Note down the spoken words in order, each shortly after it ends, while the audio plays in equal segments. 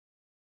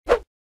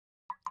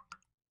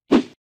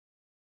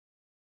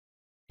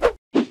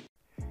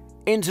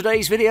In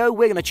today's video,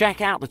 we're going to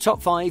check out the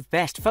top 5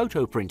 best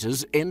photo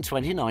printers in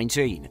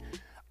 2019.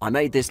 I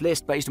made this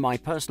list based on my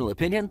personal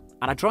opinion,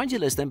 and I tried to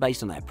list them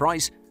based on their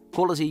price,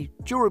 quality,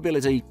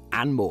 durability,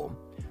 and more.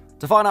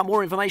 To find out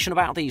more information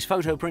about these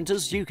photo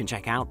printers, you can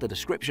check out the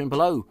description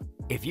below.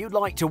 If you'd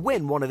like to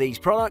win one of these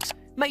products,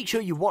 make sure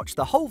you watch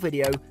the whole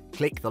video,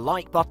 click the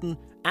like button,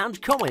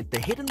 and comment the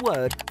hidden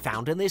word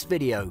found in this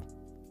video.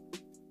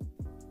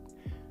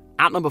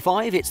 At number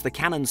 5, it's the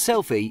Canon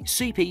Selphy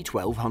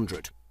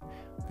CP1200.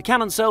 The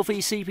Canon Selphy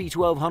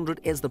CP1200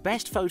 is the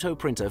best photo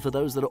printer for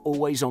those that are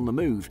always on the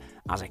move,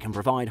 as it can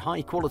provide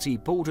high-quality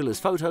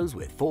borderless photos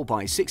with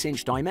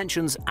 4x6-inch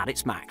dimensions at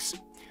its max.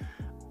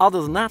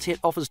 Other than that, it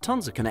offers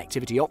tons of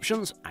connectivity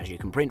options, as you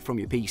can print from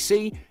your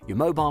PC, your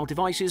mobile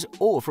devices,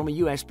 or from a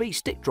USB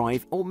stick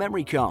drive or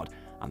memory card,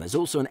 and there's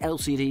also an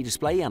LCD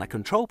display and a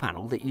control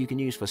panel that you can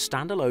use for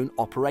standalone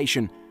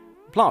operation.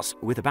 Plus,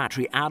 with a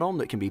battery add-on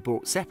that can be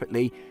bought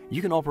separately,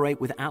 you can operate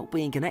without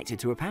being connected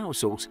to a power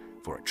source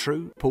for a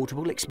true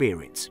portable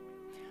experience.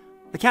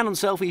 The Canon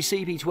Selphy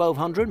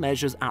CP1200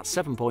 measures at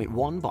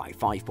 7.1 by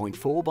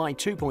 5.4 by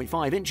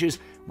 2.5 inches.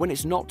 When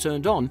it's not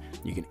turned on,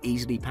 you can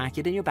easily pack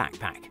it in your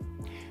backpack.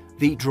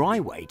 The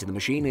dry weight of the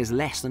machine is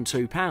less than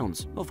 2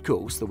 pounds. Of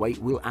course, the weight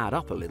will add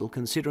up a little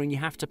considering you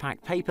have to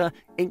pack paper,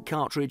 ink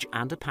cartridge,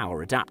 and a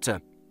power adapter.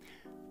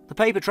 The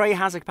paper tray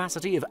has a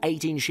capacity of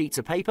 18 sheets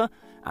of paper,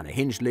 and the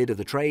hinged lid of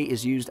the tray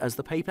is used as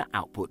the paper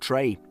output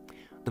tray.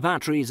 The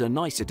battery is a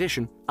nice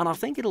addition, and I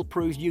think it'll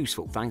prove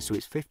useful thanks to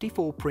its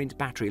 54 print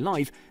battery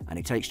life, and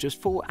it takes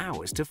just 4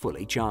 hours to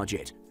fully charge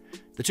it.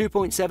 The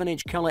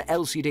 2.7-inch colour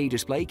LCD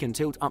display can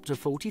tilt up to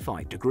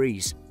 45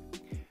 degrees.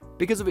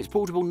 Because of its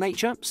portable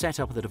nature,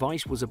 setup of the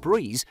device was a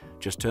breeze.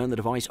 Just turn the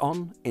device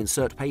on,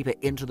 insert paper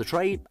into the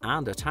tray,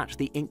 and attach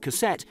the ink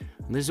cassette.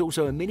 And there's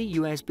also a mini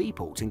USB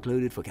port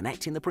included for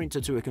connecting the printer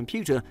to a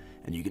computer,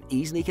 and you can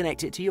easily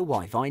connect it to your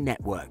Wi-Fi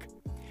network.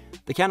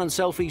 The Canon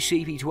Selphy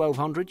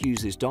CP1200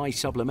 uses dye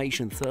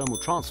sublimation thermal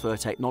transfer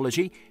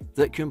technology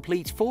that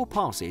completes 4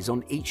 passes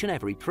on each and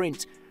every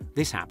print.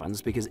 This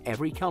happens because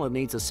every colour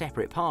needs a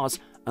separate pass,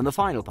 and the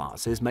final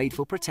pass is made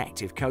for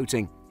protective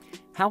coating.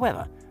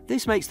 However,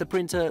 this makes the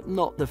printer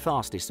not the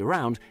fastest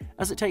around,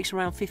 as it takes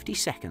around 50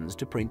 seconds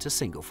to print a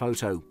single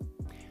photo.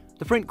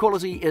 The print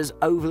quality is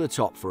over the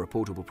top for a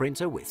portable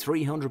printer with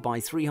 300 by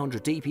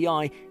 300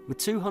 dpi with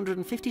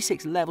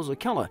 256 levels of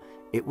colour.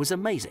 It was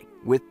amazing,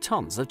 with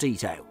tons of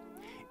detail.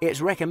 It's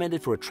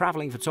recommended for a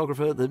travelling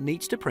photographer that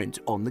needs to print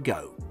on the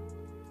go.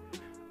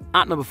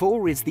 At number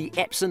 4 is the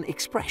Epson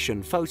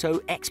Expression Photo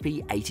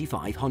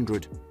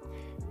XP8500.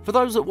 For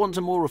those that want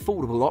a more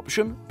affordable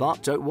option,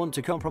 but don't want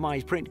to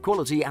compromise print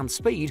quality and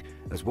speed,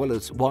 as well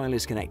as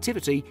wireless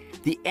connectivity,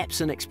 the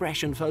Epson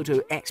Expression Photo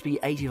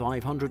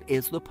XP8500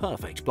 is the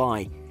perfect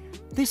buy.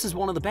 This is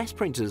one of the best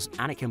printers,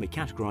 and it can be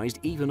categorized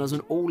even as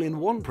an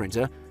all-in-one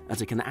printer,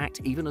 as it can act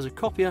even as a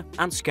copier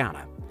and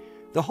scanner.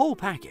 The whole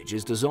package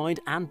is designed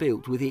and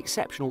built with the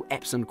exceptional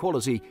Epson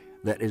quality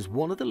that is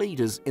one of the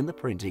leaders in the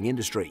printing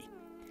industry.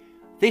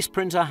 This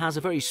printer has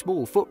a very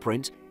small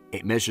footprint.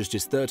 It measures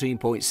just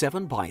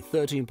 13.7 by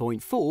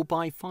 13.4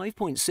 by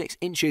 5.6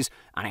 inches,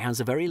 and it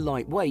has a very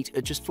light weight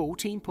at just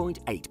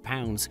 14.8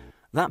 pounds.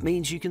 That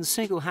means you can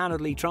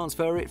single-handedly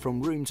transfer it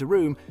from room to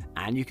room,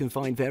 and you can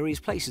find various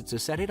places to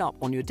set it up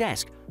on your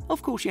desk.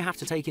 Of course, you have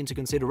to take into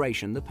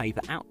consideration the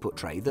paper output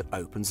tray that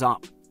opens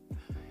up.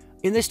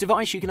 In this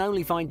device, you can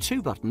only find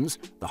 2 buttons,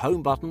 the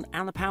home button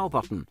and the power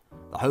button.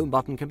 The home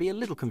button can be a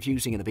little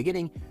confusing in the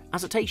beginning,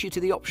 as it takes you to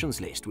the options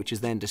list, which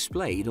is then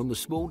displayed on the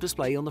small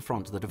display on the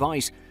front of the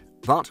device.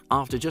 But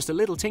after just a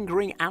little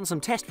tinkering and some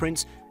test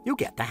prints, you'll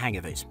get the hang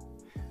of it.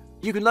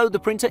 You can load the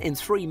printer in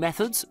 3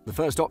 methods. The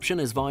first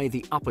option is via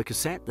the upper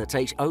cassette that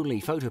takes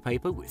only photo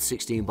paper with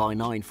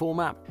 16:9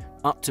 format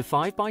up to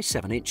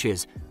 5x7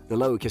 inches. The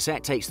lower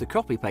cassette takes the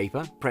copy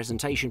paper,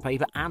 presentation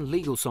paper and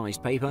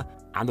legal-sized paper,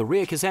 and the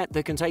rear cassette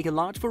that can take a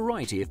large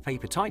variety of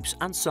paper types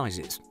and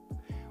sizes.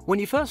 When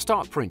you first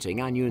start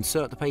printing and you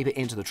insert the paper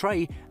into the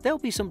tray, there'll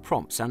be some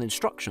prompts and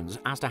instructions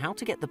as to how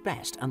to get the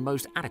best and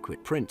most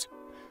adequate print.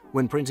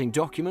 When printing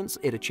documents,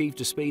 it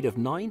achieved a speed of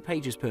 9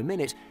 pages per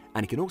minute,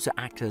 and it can also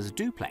act as a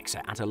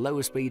duplexer at a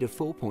lower speed of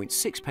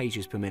 4.6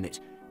 pages per minute.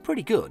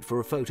 Pretty good for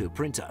a photo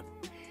printer.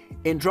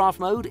 In draft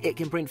mode, it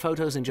can print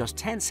photos in just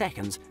 10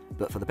 seconds,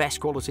 but for the best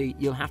quality,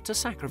 you'll have to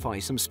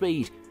sacrifice some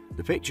speed.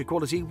 The picture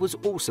quality was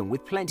awesome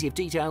with plenty of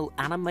detail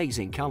and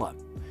amazing colour.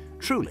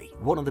 Truly,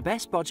 one of the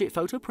best budget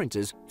photo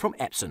printers from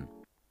Epson.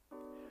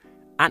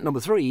 At number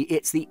 3,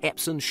 it's the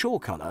Epson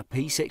SureColor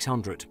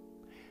P600.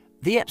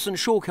 The Epson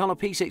SureColor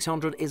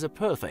P600 is a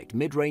perfect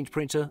mid-range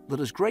printer that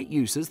has great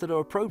uses that are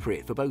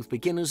appropriate for both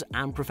beginners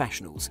and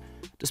professionals.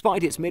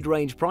 Despite its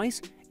mid-range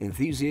price,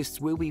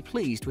 enthusiasts will be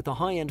pleased with the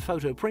high-end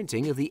photo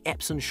printing of the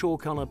Epson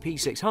SureColor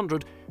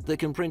P600 that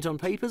can print on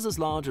papers as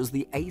large as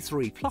the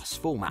A3 Plus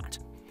format.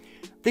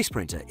 This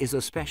printer is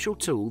a special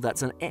tool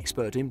that's an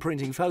expert in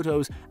printing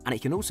photos, and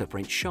it can also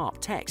print sharp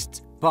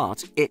texts,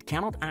 but it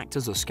cannot act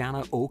as a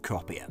scanner or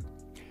copier.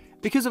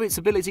 Because of its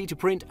ability to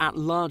print at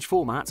large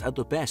formats at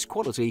the best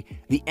quality,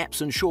 the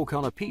Epson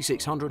SureColor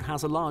P600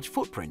 has a large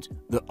footprint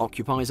that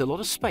occupies a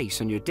lot of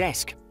space on your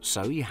desk,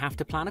 so you have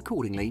to plan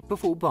accordingly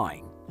before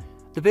buying.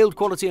 The build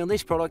quality on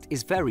this product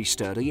is very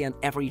sturdy and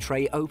every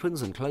tray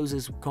opens and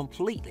closes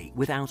completely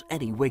without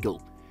any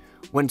wiggle.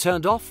 When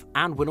turned off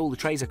and when all the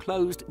trays are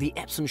closed, the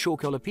Epson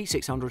SureColor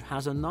P600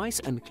 has a nice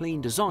and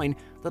clean design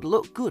that'll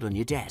look good on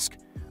your desk.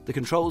 The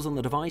controls on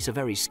the device are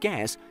very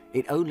scarce.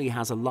 It only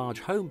has a large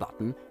home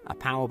button, a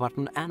power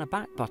button and a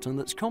back button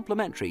that's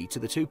complementary to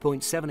the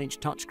 2.7-inch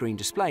touchscreen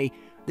display.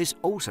 This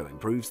also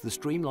improves the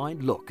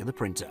streamlined look of the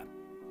printer.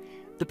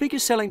 The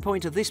biggest selling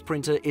point of this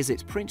printer is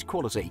its print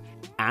quality,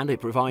 and it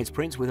provides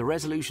prints with a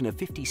resolution of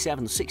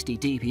 5760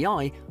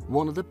 dpi,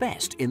 one of the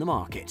best in the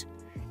market.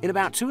 In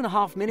about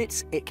 2.5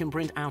 minutes, it can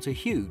print out a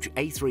huge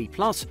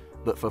A3+,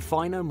 but for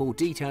finer, more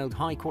detailed,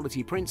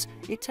 high-quality prints,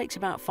 it takes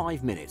about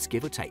 5 minutes,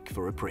 give or take,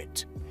 for a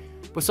print.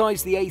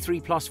 Besides the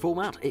A3+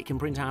 format, it can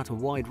print out a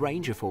wide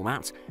range of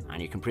formats,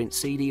 and you can print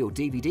CD or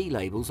DVD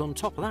labels on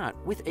top of that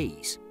with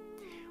ease.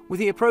 With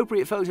the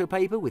appropriate photo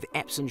paper with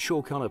Epson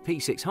SureColor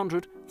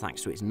P600,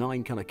 thanks to its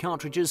 9-color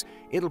cartridges,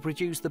 it'll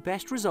produce the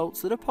best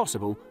results that are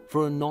possible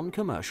for a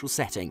non-commercial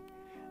setting.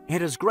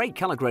 It has great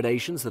color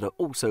gradations that are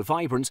also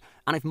vibrant,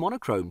 and if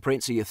monochrome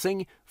prints are your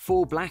thing,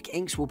 4 black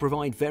inks will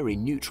provide very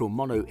neutral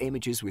mono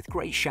images with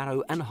great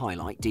shadow and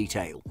highlight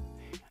detail.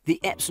 The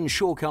Epson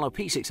SureColor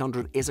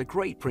P600 is a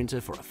great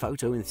printer for a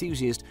photo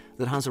enthusiast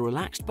that has a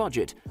relaxed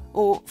budget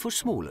or for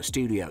smaller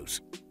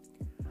studios.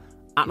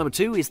 At number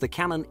 2 is the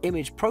Canon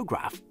Image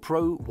ProGraph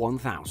Pro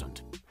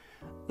 1000.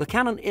 The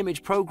Canon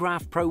Image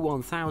ProGraph Pro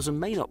 1000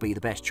 may not be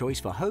the best choice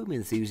for home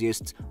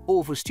enthusiasts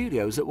or for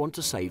studios that want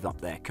to save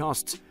up their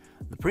costs.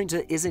 The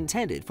printer is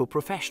intended for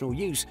professional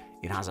use,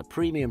 it has a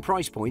premium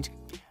price point,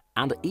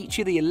 and each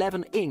of the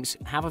 11 inks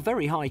have a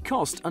very high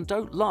cost and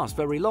don't last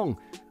very long.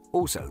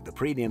 Also, the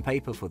premium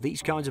paper for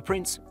these kinds of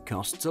prints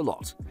costs a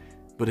lot.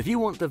 But if you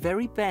want the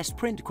very best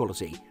print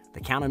quality, the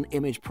Canon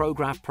Image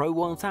ProGraph Pro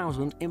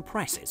 1000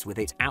 impresses with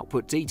its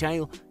output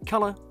detail,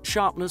 color,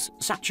 sharpness,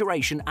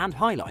 saturation and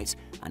highlights,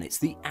 and it's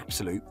the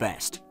absolute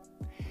best.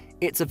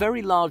 It's a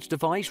very large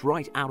device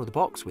right out of the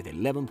box with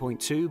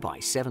 11.2 by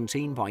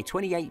 17 by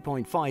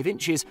 28.5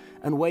 inches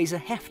and weighs a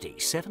hefty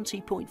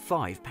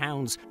 70.5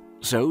 pounds,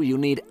 so you'll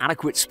need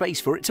adequate space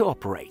for it to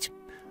operate.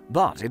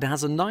 But it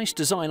has a nice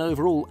design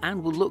overall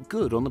and will look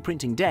good on the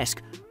printing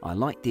desk. I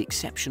like the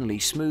exceptionally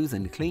smooth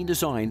and clean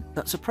design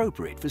that's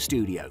appropriate for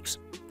studios.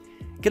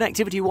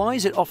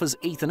 Connectivity-wise, it offers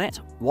Ethernet,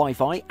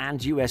 Wi-Fi and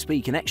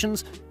USB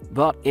connections,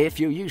 but if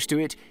you're used to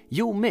it,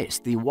 you'll miss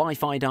the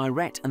Wi-Fi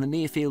Direct and the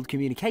near-field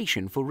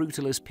communication for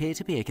routerless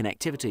peer-to-peer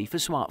connectivity for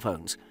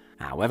smartphones.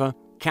 However,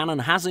 Canon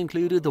has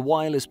included the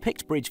wireless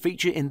PIXMA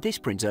feature in this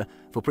printer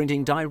for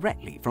printing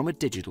directly from a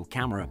digital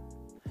camera.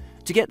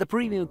 To get the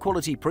premium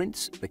quality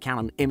prints, the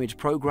Canon Image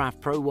ProGraph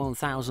Pro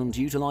 1000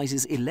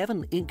 utilizes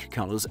 11 ink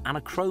colors and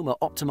a chroma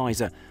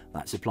optimizer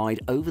that's applied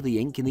over the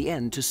ink in the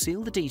end to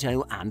seal the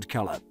detail and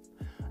color.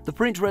 The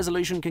print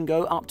resolution can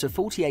go up to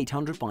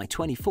 4800 by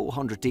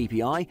 2400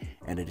 dpi,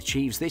 and it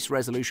achieves this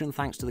resolution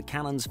thanks to the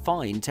Canon's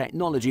fine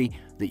technology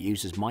that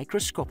uses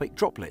microscopic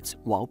droplets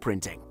while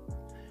printing.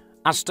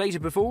 As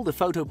stated before, the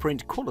photo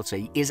print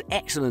quality is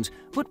excellent,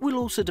 but will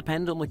also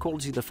depend on the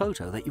quality of the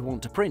photo that you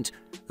want to print.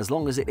 As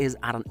long as it is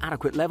at an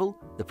adequate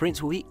level, the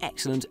prints will be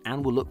excellent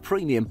and will look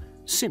premium,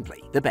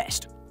 simply the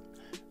best.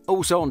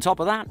 Also on top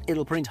of that,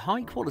 it'll print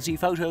high quality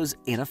photos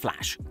in a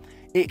flash.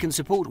 It can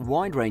support a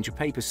wide range of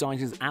paper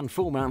sizes and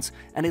formats,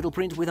 and it'll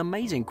print with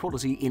amazing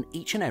quality in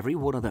each and every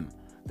one of them.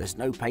 There's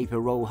no paper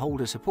roll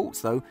holder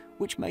supports though,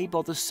 which may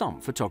bother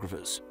some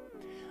photographers.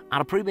 At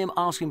a premium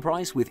asking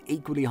price with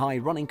equally high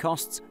running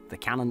costs, the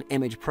Canon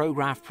Image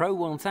ProGraph Pro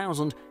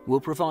 1000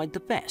 will provide the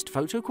best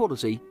photo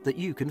quality that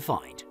you can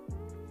find.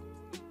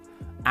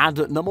 And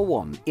at number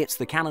 1, it's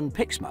the Canon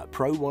PIXMA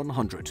Pro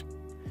 100.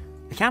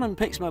 The Canon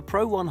PIXMA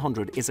Pro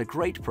 100 is a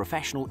great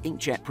professional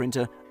inkjet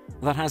printer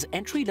that has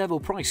entry-level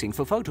pricing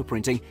for photo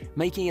printing,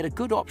 making it a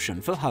good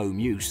option for home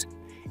use.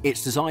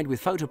 It's designed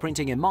with photo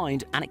printing in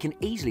mind, and it can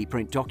easily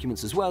print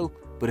documents as well,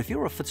 but if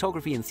you're a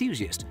photography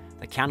enthusiast,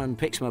 the Canon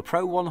PIXMA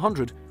Pro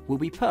 100 will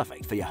be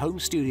perfect for your home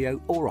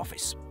studio or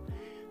office.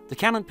 The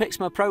Canon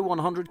PIXMA Pro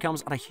 100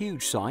 comes at a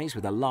huge size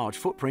with a large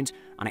footprint,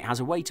 and it has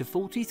a weight of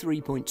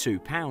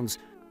 43.2 pounds.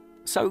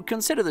 So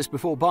consider this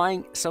before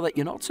buying so that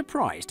you're not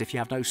surprised if you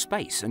have no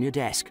space on your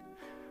desk.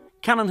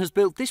 Canon has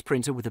built this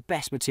printer with the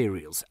best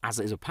materials, as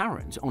is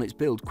apparent on its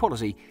build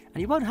quality,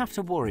 and you won't have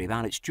to worry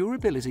about its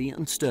durability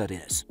and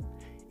sturdiness.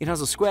 It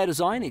has a square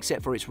design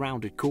except for its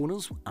rounded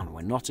corners, and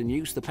when not in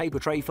use, the paper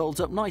tray folds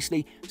up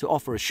nicely to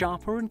offer a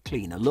sharper and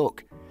cleaner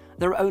look.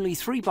 There are only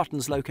 3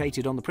 buttons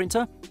located on the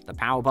printer: the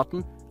power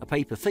button, a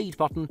paper feed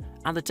button,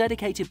 and the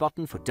dedicated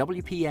button for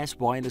WPS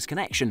wireless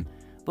connection,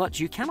 but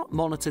you cannot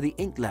monitor the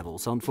ink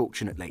levels,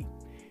 unfortunately.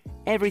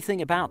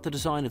 Everything about the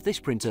design of this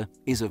printer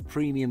is of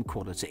premium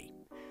quality.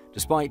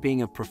 Despite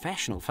being a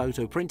professional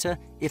photo printer,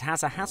 it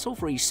has a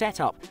hassle-free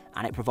setup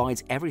and it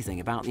provides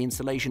everything about the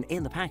installation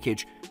in the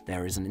package.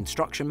 There is an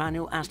instruction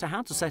manual as to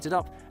how to set it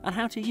up and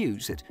how to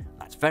use it.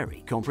 That's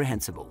very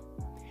comprehensible.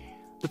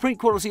 The print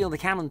quality on the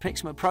Canon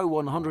PIXMA Pro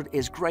 100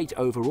 is great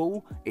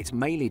overall. It's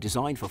mainly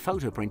designed for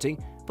photo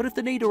printing, but if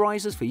the need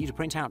arises for you to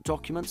print out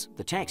documents,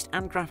 the text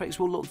and graphics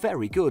will look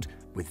very good,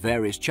 with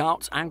various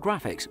charts and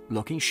graphics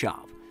looking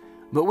sharp.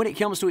 But when it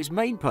comes to its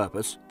main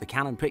purpose, the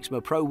Canon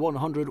PIXMA Pro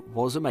 100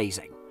 was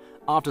amazing.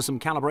 After some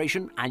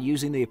calibration and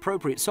using the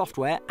appropriate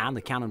software and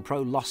the Canon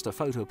Pro Luster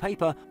photo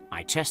paper,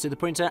 I tested the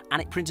printer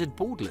and it printed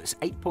borderless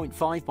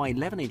 8.5 by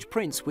 11-inch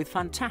prints with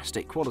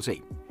fantastic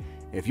quality.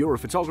 If you're a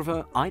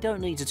photographer, I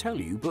don't need to tell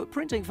you, but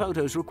printing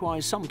photos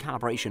requires some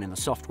calibration in the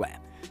software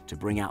to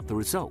bring out the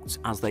results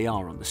as they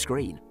are on the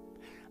screen.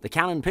 The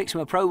Canon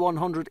PIXMA Pro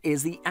 100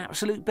 is the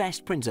absolute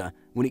best printer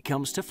when it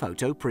comes to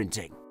photo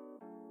printing.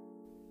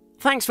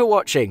 Thanks for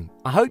watching.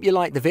 I hope you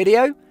liked the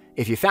video.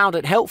 If you found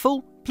it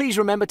helpful, please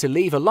remember to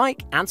leave a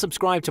like and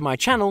subscribe to my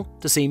channel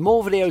to see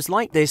more videos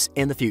like this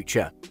in the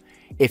future.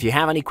 If you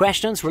have any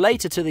questions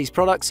related to these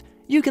products,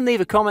 you can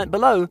leave a comment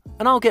below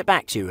and I'll get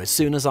back to you as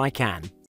soon as I can.